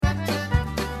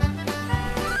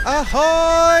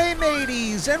Ahoy,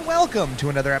 mateys, and welcome to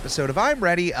another episode of I'm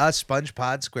Ready, a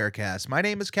SpongePod Squarecast. My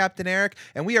name is Captain Eric,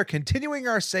 and we are continuing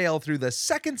our sail through the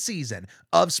second season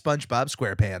of SpongeBob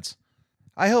SquarePants.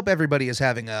 I hope everybody is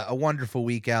having a wonderful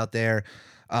week out there.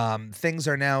 Things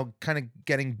are now kind of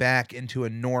getting back into a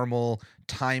normal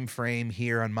time frame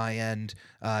here on my end.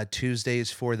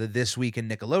 Tuesdays for the This Week in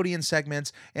Nickelodeon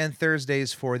segments and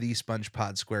Thursdays for the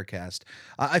SpongePod Squarecast.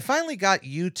 I finally got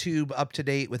YouTube up to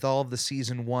date with all of the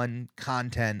season 1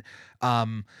 content.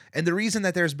 And the reason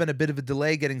that there's been a bit of a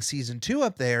delay getting season 2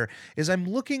 up there is I'm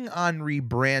looking on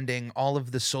rebranding all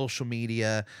of the social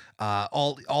media,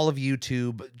 all of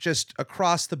YouTube, just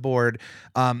across the board.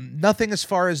 Nothing as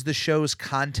far as the show's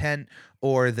content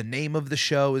or the name of the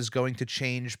show is going to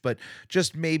change, but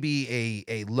just maybe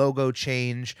a logo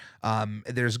change.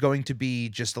 There's going to be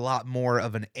just a lot more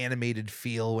of an animated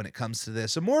feel when it comes to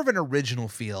this, more of an original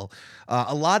feel.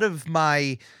 A lot of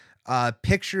my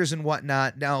pictures and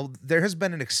whatnot. Now, there has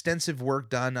been an extensive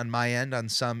work done on my end on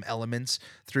some elements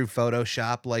through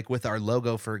Photoshop, like with our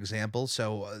logo, for example.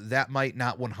 So that might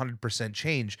not 100%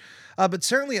 change, but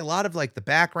certainly a lot of like the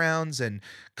backgrounds and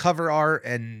cover art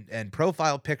and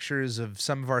profile pictures of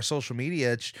some of our social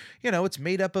media. It's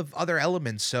made up of other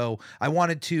elements. So I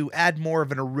wanted to add more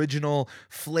of an original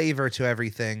flavor to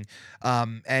everything,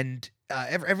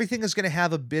 everything is going to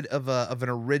have a bit of an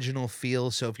original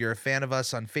feel. So if you're a fan of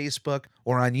us on Facebook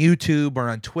or on YouTube or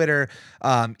on Twitter,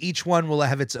 each one will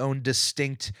have its own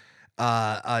distinct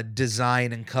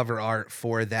design and cover art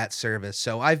for that service.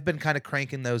 So I've been kind of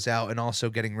cranking those out and also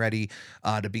getting ready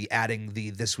to be adding the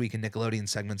This Week in Nickelodeon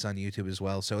segments on YouTube as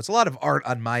well. So it's a lot of art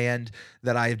on my end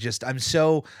that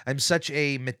I'm such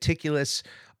a meticulous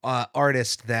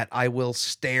artist that I will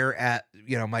stare at,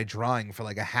 my drawing for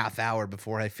like a half hour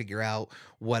before I figure out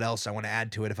what else I want to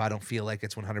add to it if I don't feel like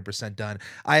it's 100% done.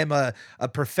 I am a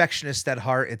perfectionist at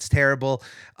heart. It's terrible.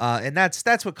 And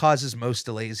that's what causes most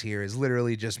delays here, is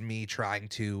literally just me trying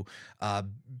to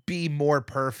be more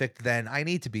perfect than I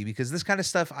need to be, because this kind of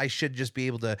stuff I should just be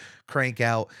able to crank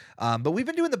out. But we've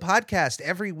been doing the podcast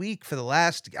every week for the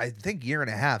last, I think, year and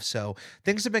a half. So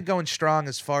things have been going strong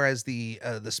as far as the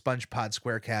SpongePod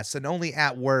Squarecast, and only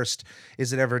at worst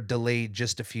is it ever delayed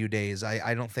just a few days.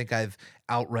 I don't think I've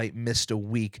outright missed a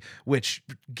week, which,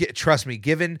 trust me,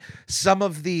 given some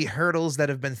of the hurdles that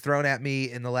have been thrown at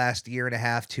me in the last year and a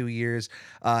half, 2 years,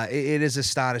 it is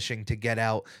astonishing to get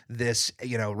out this,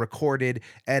 recorded,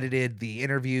 edited, the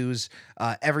interviews,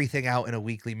 everything out in a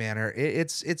weekly manner.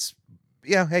 It's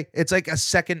hey, it's like a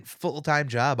second full-time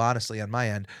job, honestly, on my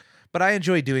end. But I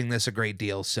enjoy doing this a great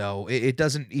deal, so it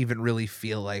doesn't even really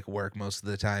feel like work most of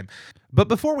the time. But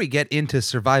before we get into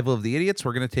Survival of the Idiots,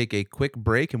 we're going to take a quick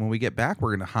break, and when we get back,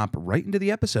 we're going to hop right into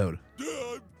the episode.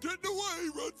 I'm getting away!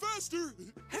 Run faster!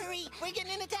 Hurry! We're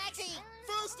getting in a taxi!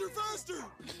 Faster, faster!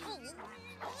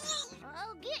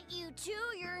 I'll get you two.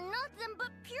 You're nothing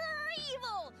but pure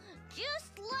evil.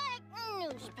 Just like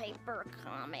newspaper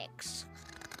comics.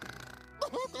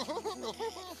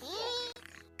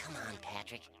 Come on,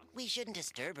 Patrick. We shouldn't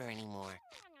disturb her anymore.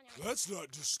 That's not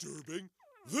disturbing.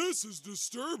 This is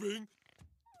disturbing.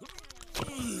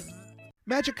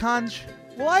 Magic Conch,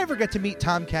 will I ever get to meet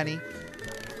Tom Kenny?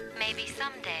 Maybe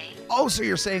someday. Oh, so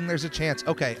you're saying there's a chance.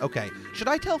 Okay. Should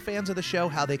I tell fans of the show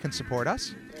how they can support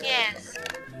us? Yes.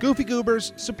 Goofy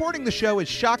Goobers, supporting the show is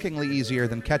shockingly easier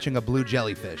than catching a blue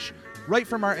jellyfish. Right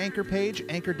from our Anchor page,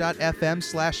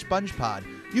 anchor.fm/SpongePod,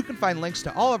 you can find links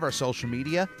to all of our social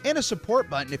media and a support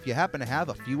button if you happen to have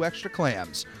a few extra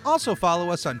clams. Also follow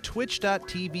us on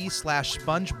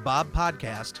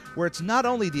twitch.tv/SpongeBobPodcast, where it's not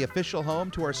only the official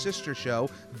home to our sister show,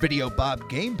 Video Bob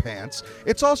Game Pants,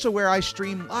 it's also where I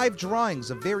stream live drawings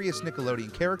of various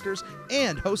Nickelodeon characters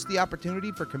and host the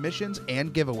opportunity for commissions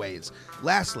and giveaways.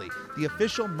 Lastly, the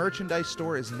official merchandise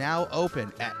store is now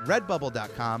open at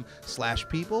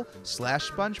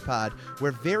redbubble.com/people/SpongePod,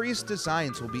 where various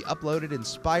designs will be uploaded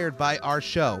inspired by our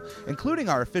show, including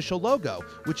our official logo,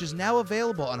 which is now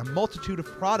available on a multitude of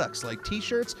products like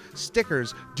t-shirts,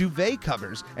 stickers, duvet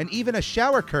covers, and even a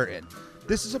shower curtain.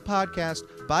 This is a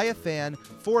podcast by a fan,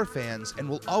 for fans, and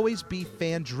will always be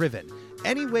fan-driven.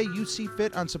 Any way you see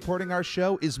fit on supporting our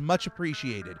show is much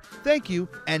appreciated. Thank you,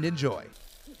 and enjoy.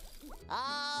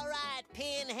 All right,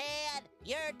 Pinhead.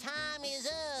 Your time is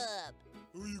up.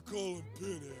 Who you calling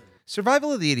Pinhead?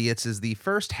 Survival of the Idiots is the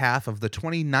first half of the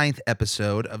 29th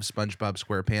episode of SpongeBob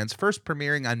SquarePants, first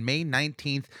premiering on May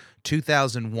 19th,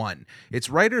 2001. Its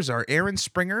writers are Aaron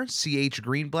Springer, C.H.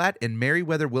 Greenblatt, and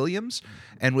Meriwether Williams,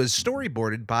 and was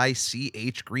storyboarded by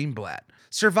C.H. Greenblatt.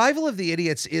 Survival of the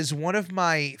Idiots is one of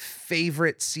my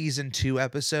favorite season 2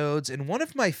 episodes and one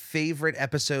of my favorite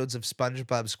episodes of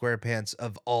SpongeBob SquarePants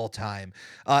of all time.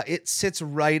 It sits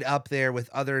right up there with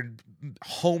other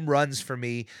home runs for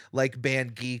me, like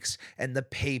Band Geeks and The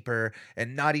Paper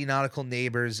and Naughty Nautical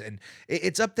Neighbors, and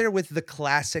it's up there with the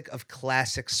classic of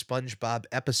classic SpongeBob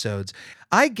episodes.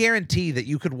 I guarantee that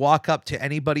you could walk up to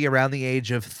anybody around the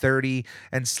age of 30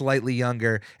 and slightly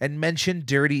younger and mention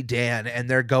Dirty Dan, and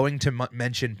they're going to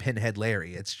mention Pinhead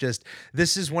Larry. It's just,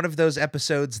 this is one of those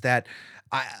episodes that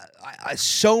I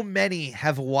so many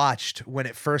have watched when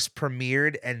it first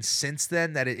premiered, and since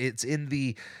then that it's in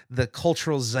the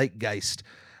cultural zeitgeist.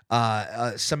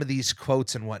 Some of these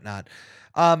quotes and whatnot.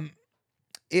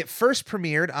 It first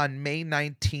premiered on May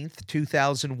 19th,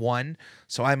 2001.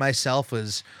 So I myself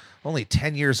was only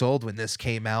 10 years old when this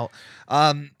came out.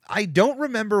 I don't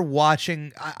remember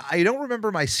watching. I don't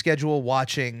remember my schedule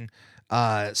watching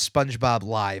SpongeBob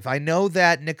live. I know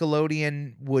that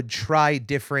Nickelodeon would try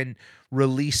different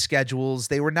release schedules.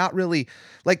 They were not really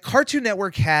like Cartoon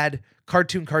Network had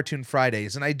Cartoon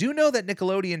Fridays, and I do know that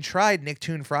Nickelodeon tried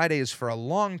Nicktoon Fridays for a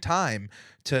long time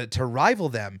to rival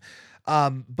them.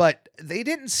 But they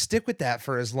didn't stick with that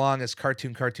for as long as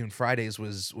Cartoon Fridays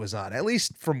was on, at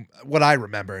least from what I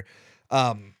remember.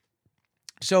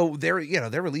 So their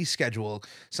release schedule,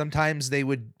 sometimes they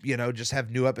would, just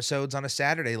have new episodes on a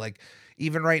Saturday. Like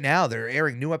even right now, they're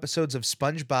airing new episodes of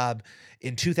SpongeBob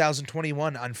in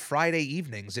 2021 on Friday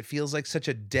evenings. It feels like such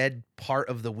a dead part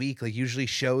of the week. Like usually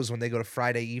shows when they go to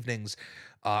Friday evenings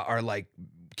are like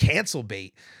cancel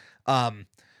bait.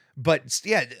 But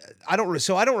yeah, I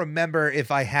don't remember if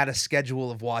I had a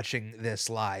schedule of watching this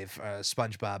live,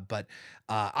 SpongeBob, but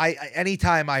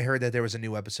anytime I heard that there was a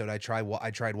new episode, I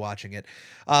tried watching it.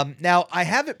 Now I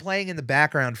have it playing in the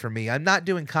background for me. I'm not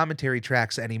doing commentary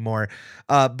tracks anymore.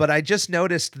 But I just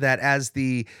noticed that as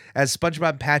SpongeBob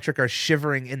and Patrick are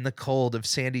shivering in the cold of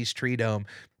Sandy's tree dome,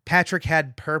 Patrick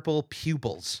had purple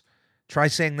pupils. Try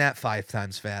saying that 5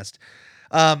 times fast.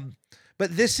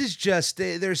 But this is just,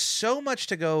 there's so much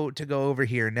to go over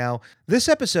here. Now, this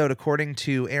episode, according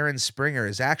to Aaron Springer,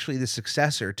 is actually the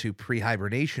successor to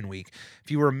Pre-Hibernation Week.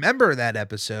 If you remember that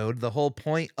episode, the whole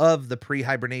point of the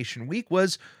Pre-Hibernation Week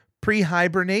was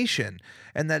pre-hibernation,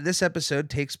 and that this episode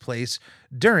takes place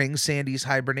during Sandy's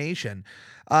hibernation.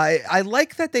 I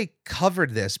like that they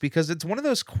covered this because it's one of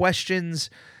those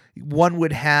questions one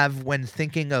would have when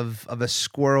thinking of a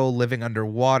squirrel living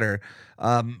underwater.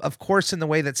 Of course, in the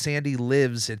way that Sandy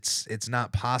lives, it's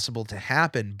not possible to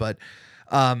happen. But,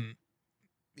 when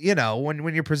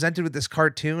you're presented with this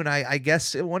cartoon, I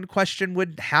guess one question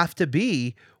would have to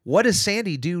be, what does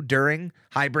Sandy do during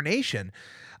hibernation?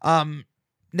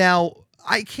 Now,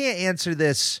 I can't answer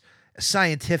this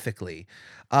scientifically,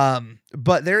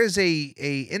 but there is a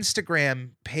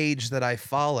Instagram page that I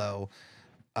follow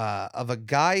of a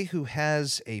guy who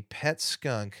has a pet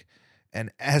skunk. And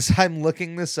as I'm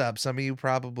looking this up, some of you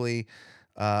probably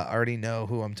already know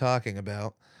who I'm talking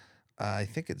about. I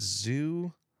think it's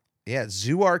Zoo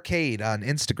Arcade on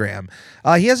Instagram.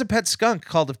 He has a pet skunk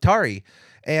called Atari.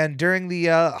 And during the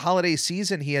holiday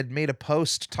season, he had made a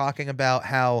post talking about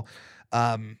how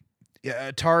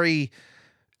Atari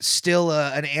still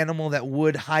an animal that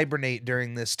would hibernate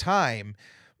during this time.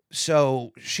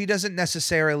 So she doesn't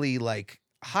necessarily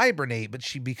hibernate, but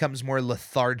she becomes more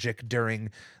lethargic during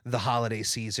the holiday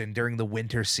season, during the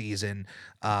winter season,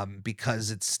 because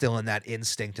it's still in that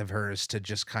instinct of hers to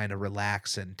just kind of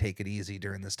relax and take it easy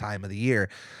during this time of the year.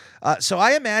 So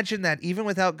I imagine that even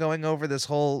without going over this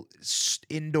whole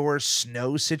indoor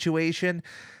snow situation,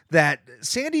 that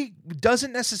Sandy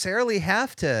doesn't necessarily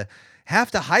have to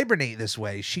hibernate this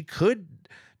way. She could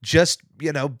just,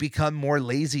 become more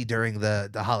lazy during the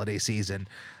holiday season.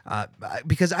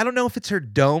 Because I don't know if it's her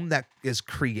dome that is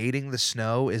creating the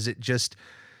snow. Is it just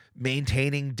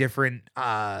maintaining different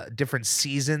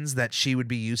seasons that she would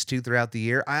be used to throughout the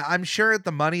year? I'm sure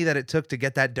the money that it took to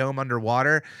get that dome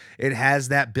underwater, it has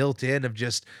that built in of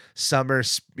just summer,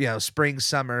 spring,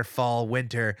 summer, fall,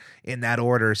 winter in that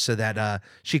order, so that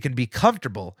she can be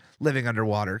comfortable living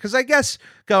underwater. Because I guess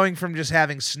going from just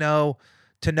having snow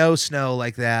to no snow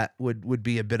like that would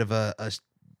be a bit of a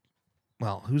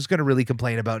well, who's going to really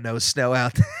complain about no snow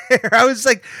out there? I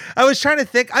was trying to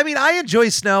think. I mean, I enjoy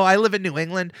snow. I live in New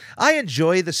England. I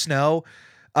enjoy the snow.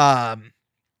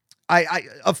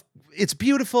 It's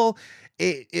beautiful.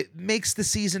 It makes the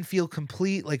season feel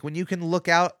complete. Like when you can look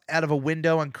out of a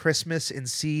window on Christmas and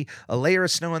see a layer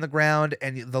of snow on the ground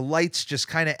and the lights just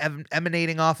kind of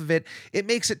emanating off of it, it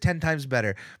makes it 10 times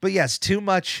better. But yes, too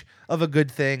much of a good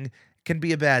thing can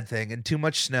be a bad thing, and too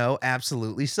much snow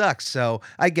absolutely sucks. So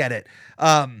I get it.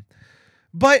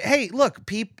 But hey, look,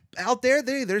 out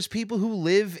there's people who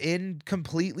live in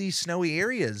completely snowy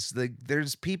areas.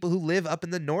 There's people who live up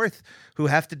in the north who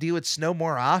have to deal with snow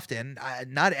more often.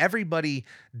 Not everybody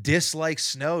dislikes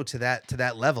snow to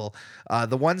that level.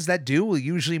 The ones that do will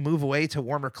usually move away to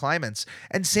warmer climates.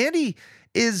 And Sandy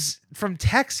is from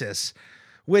Texas,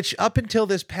 which up until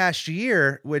this past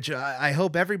year, which I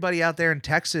hope everybody out there in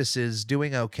Texas is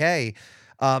doing okay.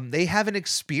 They haven't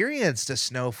experienced a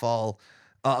snowfall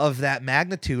of that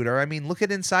magnitude. Or I mean, look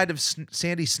at inside of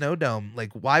Sandy Snowdome.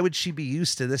 Like, why would she be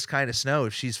used to this kind of snow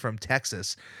if she's from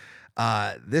Texas?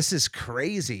 This is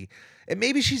crazy. And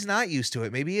maybe she's not used to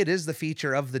it. Maybe it is the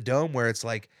feature of the dome where it's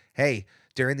like, hey,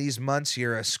 during these months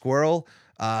you're a squirrel.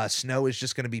 Snow is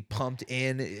just going to be pumped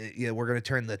in. We're going to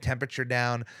turn the temperature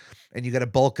down, and you got to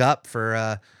bulk up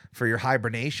for your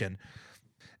hibernation.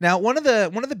 Now, one of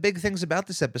the big things about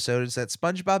this episode is that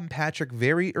SpongeBob and Patrick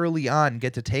very early on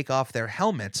get to take off their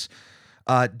helmets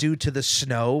due to the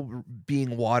snow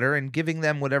being water and giving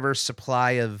them whatever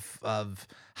supply of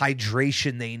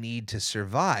hydration they need to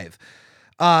survive.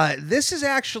 This is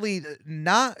actually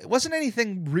it wasn't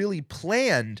anything really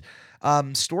planned.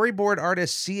 Storyboard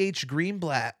artist C.H.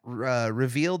 Greenblatt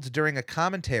revealed during a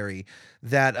commentary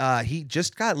that he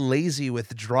just got lazy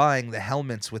with drawing the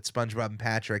helmets with SpongeBob and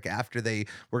Patrick after they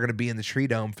were going to be in the Tree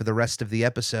Dome for the rest of the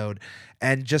episode,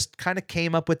 and just kind of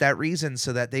came up with that reason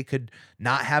so that they could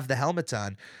not have the helmets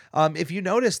on. If you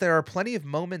notice, there are plenty of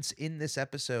moments in this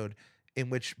episode in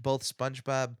which both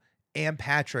SpongeBob and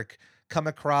Patrick come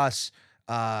across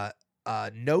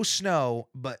no snow,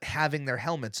 but having their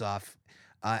helmets off.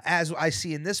 As I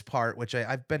see in this part, which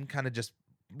I've been kind of just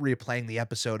replaying the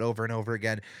episode over and over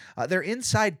again, they're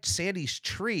inside Sandy's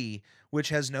tree, which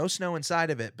has no snow inside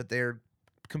of it, but they're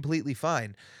completely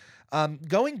fine.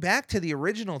 Going back to the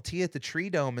original Tea at the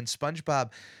Tree Dome and SpongeBob,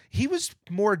 he was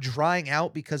more drying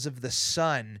out because of the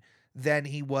sun than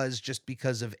he was just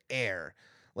because of air.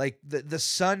 Like the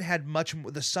sun had much more,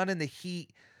 the sun and the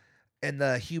heat and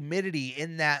the humidity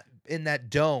in that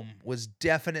dome was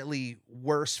definitely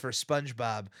worse for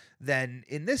SpongeBob than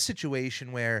in this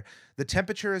situation where the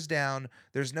temperature is down,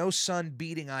 there's no sun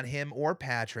beating on him or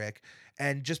Patrick,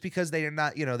 and just because they are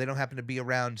not, they don't happen to be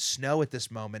around snow at this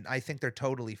moment, I think they're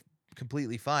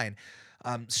completely fine.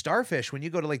 Starfish, when you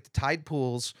go to like the tide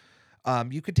pools,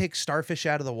 you could take starfish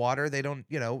out of the water. They don't,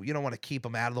 you don't want to keep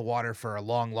them out of the water for a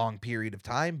long period of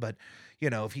time, but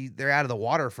if they're out of the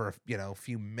water for a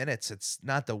few minutes, it's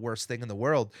not the worst thing in the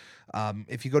world.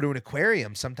 If you go to an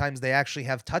aquarium, sometimes they actually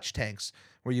have touch tanks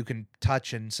where you can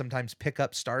touch and sometimes pick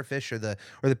up starfish, or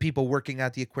the people working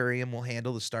at the aquarium will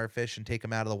handle the starfish and take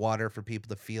them out of the water for people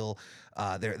to feel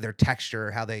their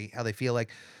texture, how they feel like.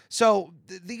 So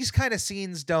these kind of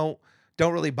scenes don't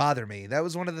really bother me. That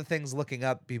was one of the things looking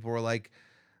up. People were like,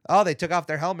 oh, they took off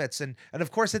their helmets. And of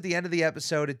course, at the end of the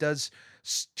episode, it does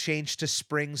change to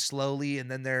spring slowly, and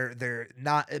then they're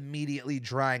not immediately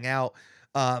drying out.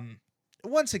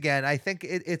 Once again, I think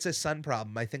it's a sun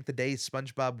problem. I think the day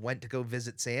SpongeBob went to go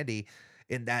visit Sandy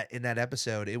in that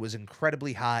episode, it was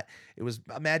incredibly hot. It was,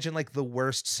 imagine like the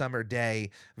worst summer day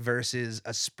versus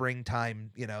a springtime,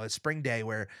 a spring day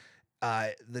where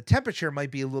the temperature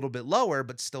might be a little bit lower,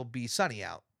 but still be sunny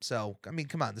out. So, I mean,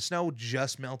 come on, the snow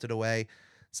just melted away.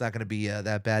 It's not going to be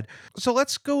that bad. So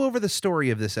let's go over the story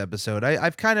of this episode.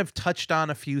 I've kind of touched on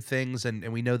a few things, and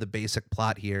we know the basic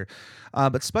plot here.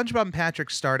 But SpongeBob and Patrick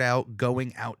start out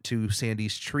going out to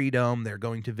Sandy's tree dome. They're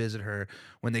going to visit her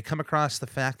when they come across the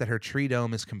fact that her tree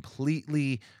dome is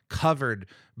completely covered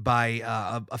by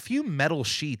a few metal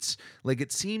sheets. Like,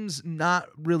 it seems not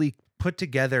really put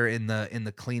together in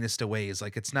the cleanest of ways.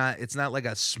 Like, it's not like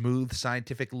a smooth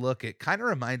scientific look. It kind of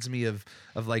reminds me of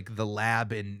like the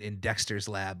lab in Dexter's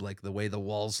lab, like the way the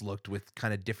walls looked with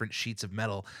kind of different sheets of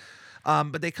metal.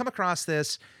 But they come across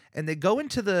this and they go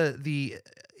into the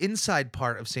inside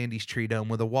part of Sandy's tree dome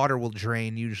where the water will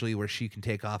drain, usually where she can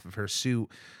take off of her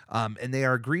suit. And they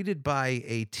are greeted by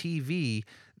a TV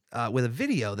with a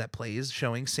video that plays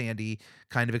showing Sandy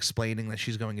kind of explaining that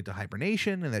she's going into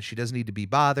hibernation and that she doesn't need to be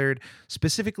bothered,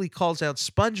 specifically calls out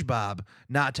SpongeBob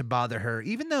not to bother her,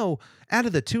 even though out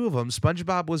of the two of them,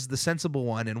 SpongeBob was the sensible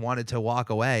one and wanted to walk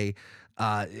away.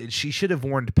 She should have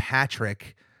warned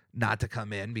Patrick not to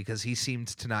come in because he seemed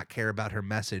to not care about her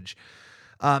message.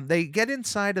 They get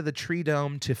inside of the tree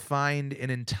dome to find an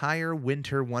entire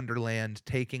winter wonderland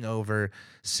taking over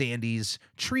Sandy's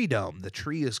tree dome. The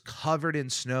tree is covered in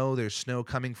snow. There's snow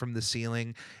coming from the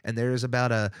ceiling, and there's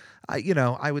about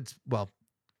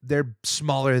they're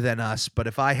smaller than us, but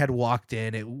if I had walked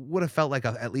in, it would have felt like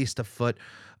at least a foot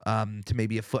to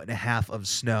maybe a foot and a half of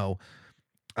snow.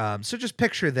 So just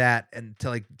picture that, and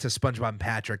to SpongeBob and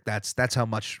Patrick, that's how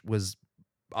much was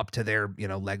up to their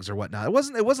legs or whatnot. It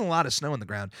wasn't a lot of snow on the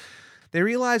ground. They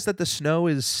realize that the snow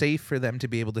is safe for them to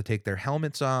be able to take their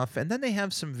helmets off, and then they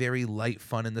have some very light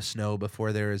fun in the snow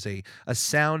before there is a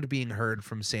sound being heard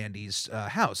from Sandy's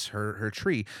house, her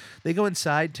tree. They go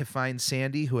inside to find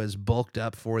Sandy, who has bulked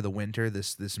up for the winter.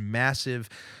 This massive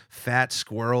fat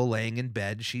squirrel laying in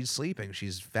bed. She's sleeping.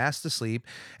 She's fast asleep,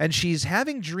 and she's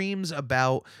having dreams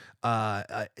about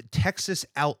a Texas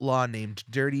outlaw named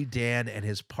Dirty Dan and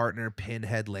his partner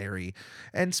Pinhead Larry.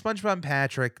 And SpongeBob and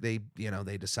Patrick, they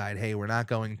decide, hey, we're not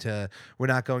going to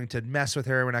mess with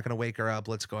her. We're not going to wake her up.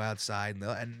 Let's go outside,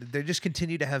 and they just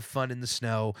continue to have fun in the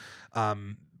snow,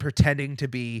 pretending to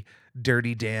be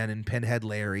Dirty Dan and Pinhead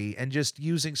Larry, and just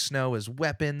using snow as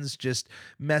weapons, just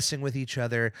messing with each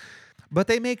other. But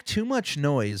they make too much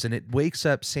noise, and it wakes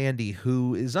up Sandy,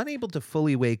 who is unable to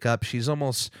fully wake up. She's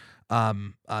almost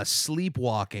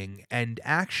sleepwalking and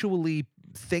actually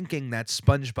thinking that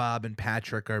SpongeBob and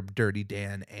Patrick are Dirty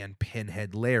Dan and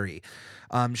Pinhead Larry.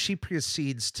 She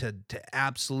proceeds to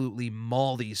absolutely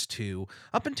maul these two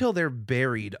up until they're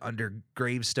buried under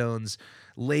gravestones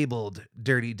labeled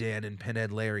Dirty Dan and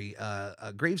Pinhead Larry,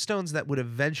 gravestones that would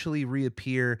eventually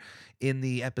reappear in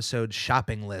the episode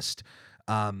Shopping List.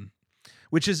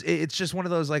 It's just one of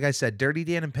those, like I said, Dirty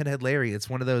Dan and Pinhead Larry. It's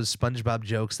one of those SpongeBob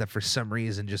jokes that for some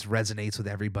reason just resonates with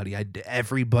everybody.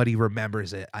 Everybody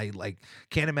remembers it. I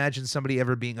can't imagine somebody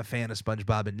ever being a fan of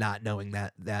SpongeBob and not knowing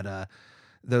that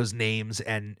those names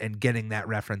and getting that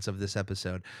reference of this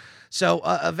episode. So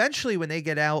eventually, when they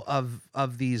get out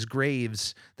of these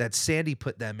graves that Sandy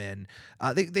put them in,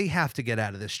 they have to get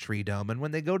out of this tree dome. And when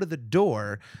they go to the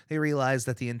door, they realize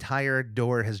that the entire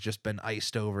door has just been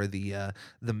iced over, the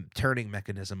turning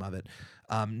mechanism of it.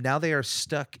 Now they are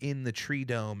stuck in the tree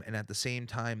dome, and at the same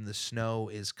time, the snow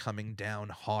is coming down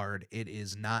hard. It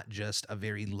is not just a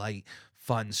very light,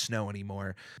 fun snow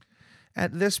anymore.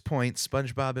 At this point,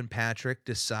 SpongeBob and Patrick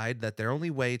decide that their only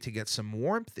way to get some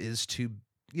warmth is to,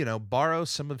 borrow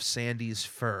some of Sandy's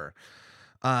fur.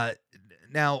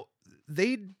 Now,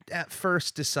 they at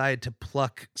first decide to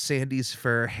pluck Sandy's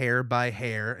fur hair by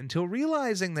hair until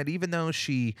realizing that even though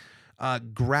she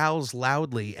growls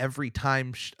loudly every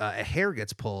time a hair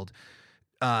gets pulled,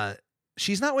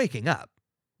 she's not waking up.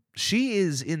 She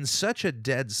is in such a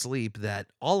dead sleep that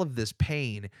all of this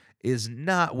pain is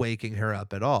not waking her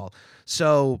up at all.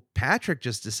 So Patrick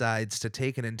just decides to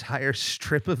take an entire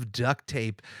strip of duct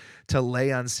tape to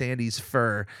lay on Sandy's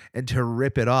fur and to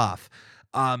rip it off.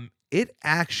 It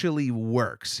actually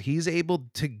works. He's able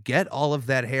to get all of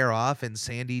that hair off, and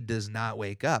Sandy does not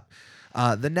wake up.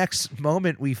 The next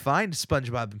moment we find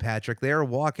SpongeBob and Patrick, they are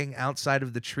walking outside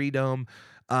of the tree dome,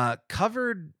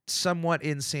 covered somewhat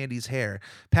in Sandy's hair.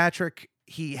 Patrick,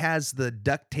 he has the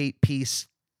duct tape piece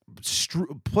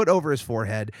put over his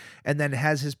forehead and then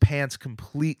has his pants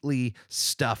completely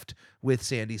stuffed with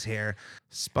Sandy's hair.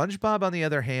 SpongeBob, on the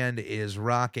other hand, is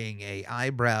rocking a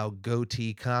eyebrow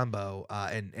goatee combo,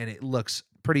 and it looks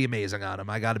pretty amazing on him.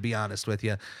 I got to be honest with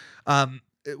you. A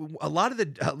lot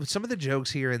of some of the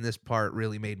jokes here in this part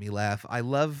really made me laugh. I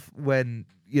love when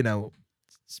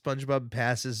SpongeBob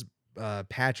passes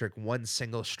Patrick one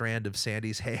single strand of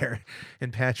Sandy's hair,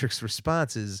 and Patrick's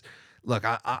response is, "Look,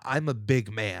 I'm a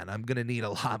big man. I'm gonna need a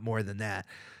lot more than that."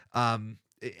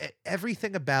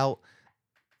 Everything about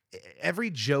every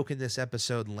joke in this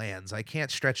episode lands. I can't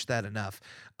stretch that enough.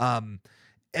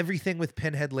 Everything with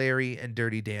Pinhead Larry and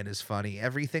Dirty Dan is funny.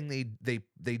 Everything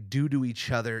they do to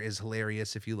each other is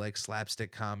hilarious if you like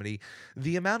slapstick comedy.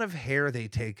 The amount of hair they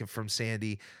take from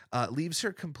Sandy leaves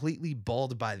her completely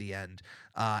bald by the end.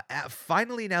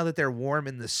 Finally, now that they're warm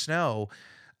in the snow,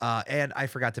 and I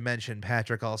forgot to mention,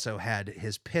 Patrick also had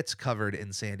his pits covered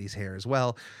in Sandy's hair as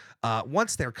well.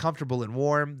 Once they're comfortable and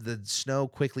warm, the snow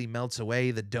quickly melts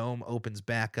away. The dome opens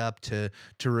back up to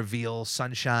reveal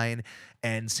sunshine,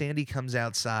 and Sandy comes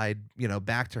outside,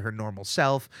 back to her normal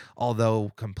self,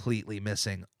 although completely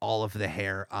missing all of the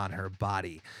hair on her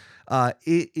body.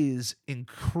 It is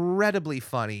incredibly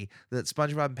funny that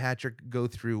SpongeBob and Patrick go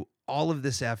through all of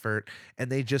this effort,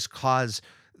 and they just cause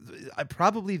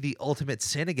probably the ultimate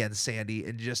sin against Sandy,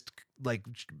 and just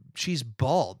she's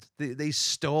bald. They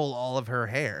stole all of her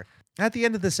hair. At the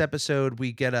end of this episode,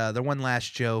 we get the one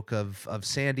last joke of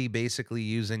Sandy basically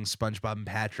using SpongeBob and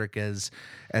Patrick as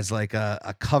like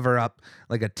a cover up,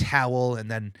 like a towel, and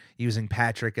then using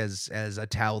Patrick as a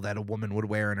towel that a woman would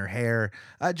wear in her hair.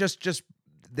 Just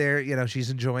there,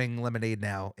 she's enjoying lemonade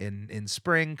now in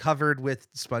spring, covered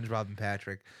with SpongeBob and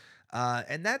Patrick.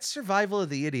 And that's Survival of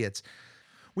the Idiots.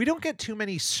 We don't get too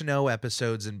many snow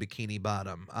episodes in Bikini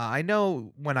Bottom. I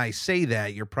know when I say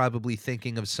that, you're probably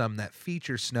thinking of some that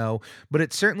feature snow, but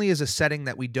it certainly is a setting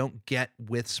that we don't get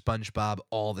with SpongeBob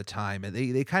all the time. And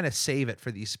they kind of save it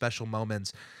for these special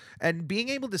moments. And being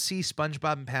able to see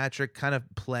SpongeBob and Patrick kind of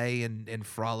play and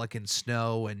frolic in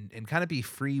snow and kind of be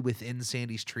free within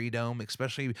Sandy's Tree Dome,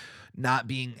 especially not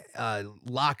being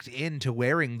locked into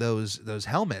wearing those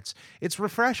helmets, it's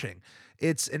refreshing.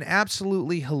 It's an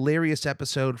absolutely hilarious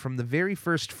episode from the very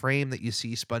first frame that you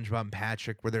see SpongeBob and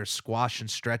Patrick where they're squash and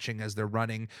stretching as they're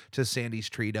running to Sandy's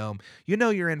Tree Dome. You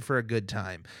know you're in for a good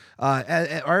time.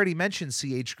 I already mentioned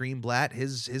C.H. Greenblatt,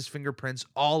 his fingerprints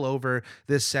all over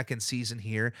this second season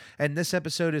here, and this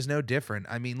episode is no different.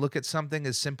 I mean, look at something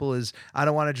as simple as I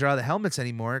don't want to draw the helmets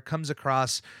anymore. It comes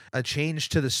across a change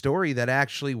to the story that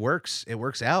actually works. It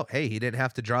works out. Hey, he didn't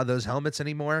have to draw those helmets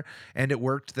anymore, and it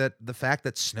worked that the fact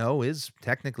that snow is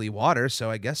technically water,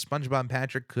 so I guess SpongeBob and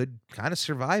Patrick could kind of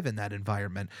survive in that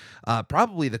environment.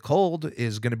 Probably the cold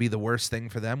is going to be the worst thing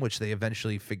for them, which they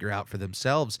eventually figure out for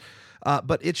themselves.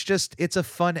 But it's a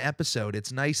fun episode.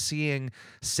 It's nice seeing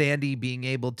Sandy being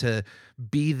able to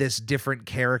be this different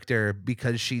character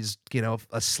because she's,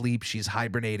 asleep, she's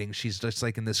hibernating, she's just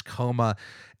like in this coma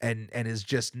and is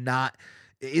just not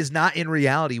in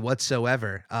reality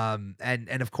whatsoever.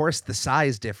 And of course the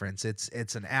size difference.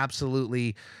 It's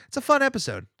a fun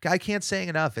episode. I can't say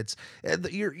enough.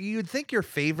 You'd think your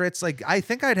favorites, like I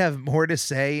think I'd have more to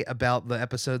say about the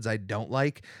episodes I don't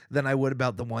like than I would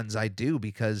about the ones I do,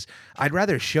 because I'd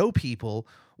rather show people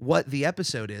what the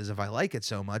episode is if I like it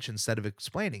so much instead of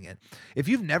explaining it. If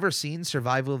you've never seen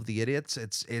Survival of the Idiots,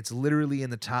 it's literally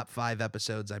in the top 5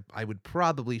 episodes I would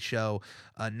probably show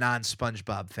a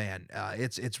non-SpongeBob fan.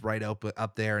 It's right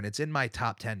up there, and it's in my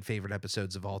top 10 favorite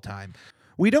episodes of all time.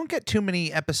 We don't get too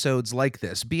many episodes like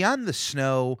this. Beyond the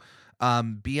snow,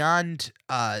 beyond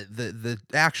the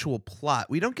actual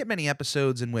plot, we don't get many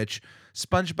episodes in which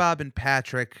SpongeBob and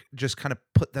Patrick just kind of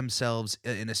put themselves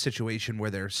in a situation where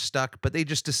they're stuck, but they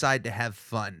just decide to have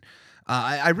fun.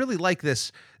 I really like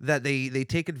this, that they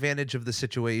take advantage of the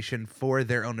situation for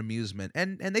their own amusement,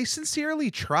 and they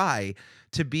sincerely try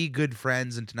to be good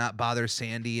friends and to not bother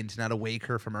Sandy and to not awake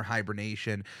her from her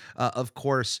hibernation. Of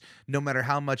course, no matter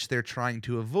how much they're trying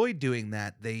to avoid doing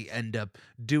that, they end up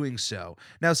doing so.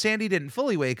 Now, Sandy didn't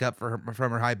fully wake up from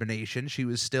her hibernation. She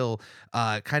was still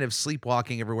kind of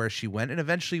sleepwalking everywhere she went, and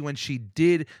eventually when she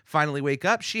did finally wake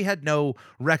up, she had no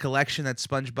recollection that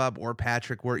SpongeBob or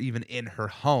Patrick were even in her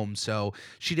home, so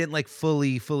she didn't like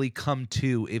fully come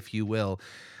to, if you will.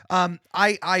 I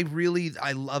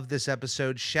love this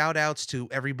episode. Shout outs to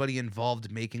everybody involved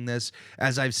making this.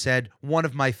 As I've said, one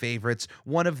of my favorites,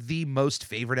 one of the most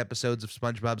favorite episodes of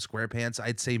SpongeBob SquarePants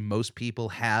I'd say most people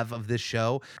have of this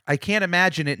show. I can't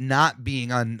imagine it not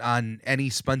being on any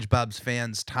SpongeBob's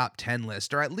fans' top 10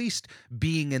 list, or at least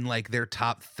being in like their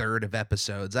top third of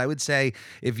episodes. I would say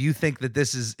if you think that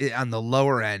this is on the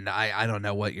lower end, I don't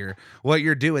know what you're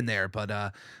doing there,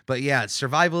 but yeah,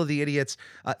 Survival of the Idiots.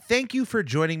 Thank you for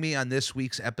joining me on this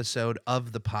week's episode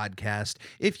of the podcast.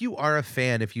 If you are a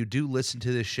fan, if you do listen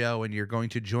to this show and you're going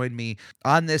to join me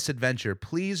on this adventure,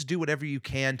 please do whatever you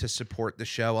can to support the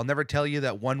show. I'll never tell you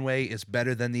that one way is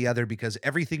better than the other, because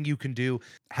everything you can do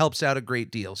helps out a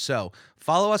great deal. So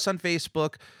follow us on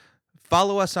Facebook,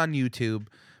 follow us on YouTube,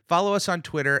 follow us on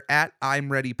Twitter at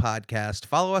I'm Ready Podcast,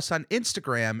 follow us on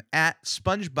Instagram at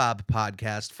SpongeBob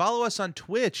Podcast, follow us on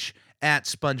Twitch at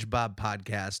SpongeBob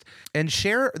Podcast, and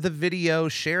share the video,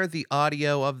 share the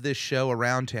audio of this show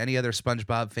around to any other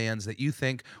SpongeBob fans that you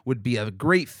think would be a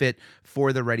great fit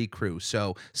for the Ready crew.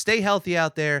 So stay healthy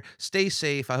out there, stay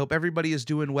safe. I hope everybody is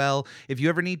doing well. If you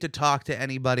ever need to talk to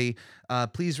anybody,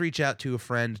 please reach out to a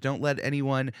friend. Don't let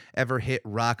anyone ever hit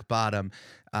rock bottom.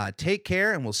 Take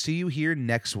care, and we'll see you here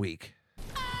next week.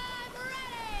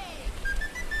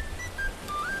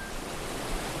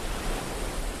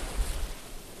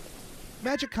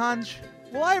 Magic Conch,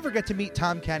 will I ever get to meet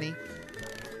Tom Kenny?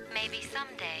 Maybe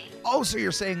someday. Oh, so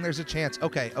you're saying there's a chance.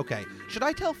 Okay. Should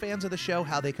I tell fans of the show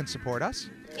how they can support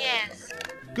us? Yes.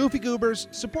 Goofy Goobers,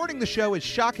 supporting the show is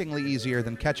shockingly easier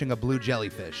than catching a blue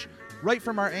jellyfish. Right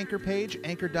from our Anchor page,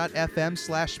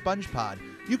 anchor.fm/SpongePod,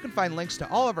 you can find links to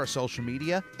all of our social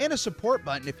media and a support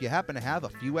button if you happen to have a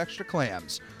few extra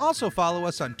clams. Also follow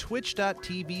us on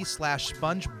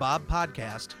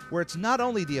twitch.tv/SpongeBobPodcast, where it's not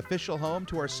only the official home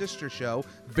to our sister show,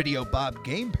 Video Bob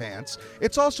Game Pants,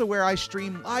 it's also where I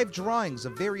stream live drawings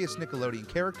of various Nickelodeon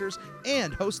characters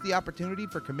and host the opportunity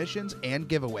for commissions and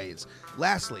giveaways.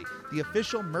 Lastly, the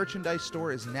official merchandise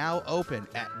store is now open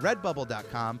at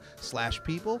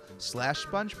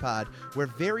redbubble.com/people/SpongePod, where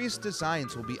various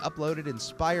designs will be uploaded in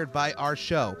inspired by our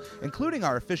show, including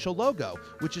our official logo,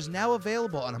 which is now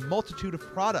available on a multitude of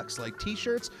products like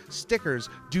t-shirts, stickers,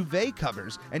 duvet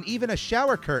covers, and even a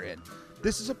shower curtain.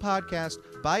 This is a podcast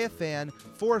by a fan,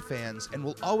 for fans, and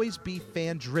will always be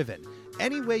fan-driven.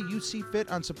 Any way you see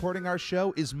fit on supporting our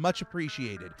show is much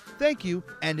appreciated. Thank you,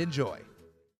 and enjoy.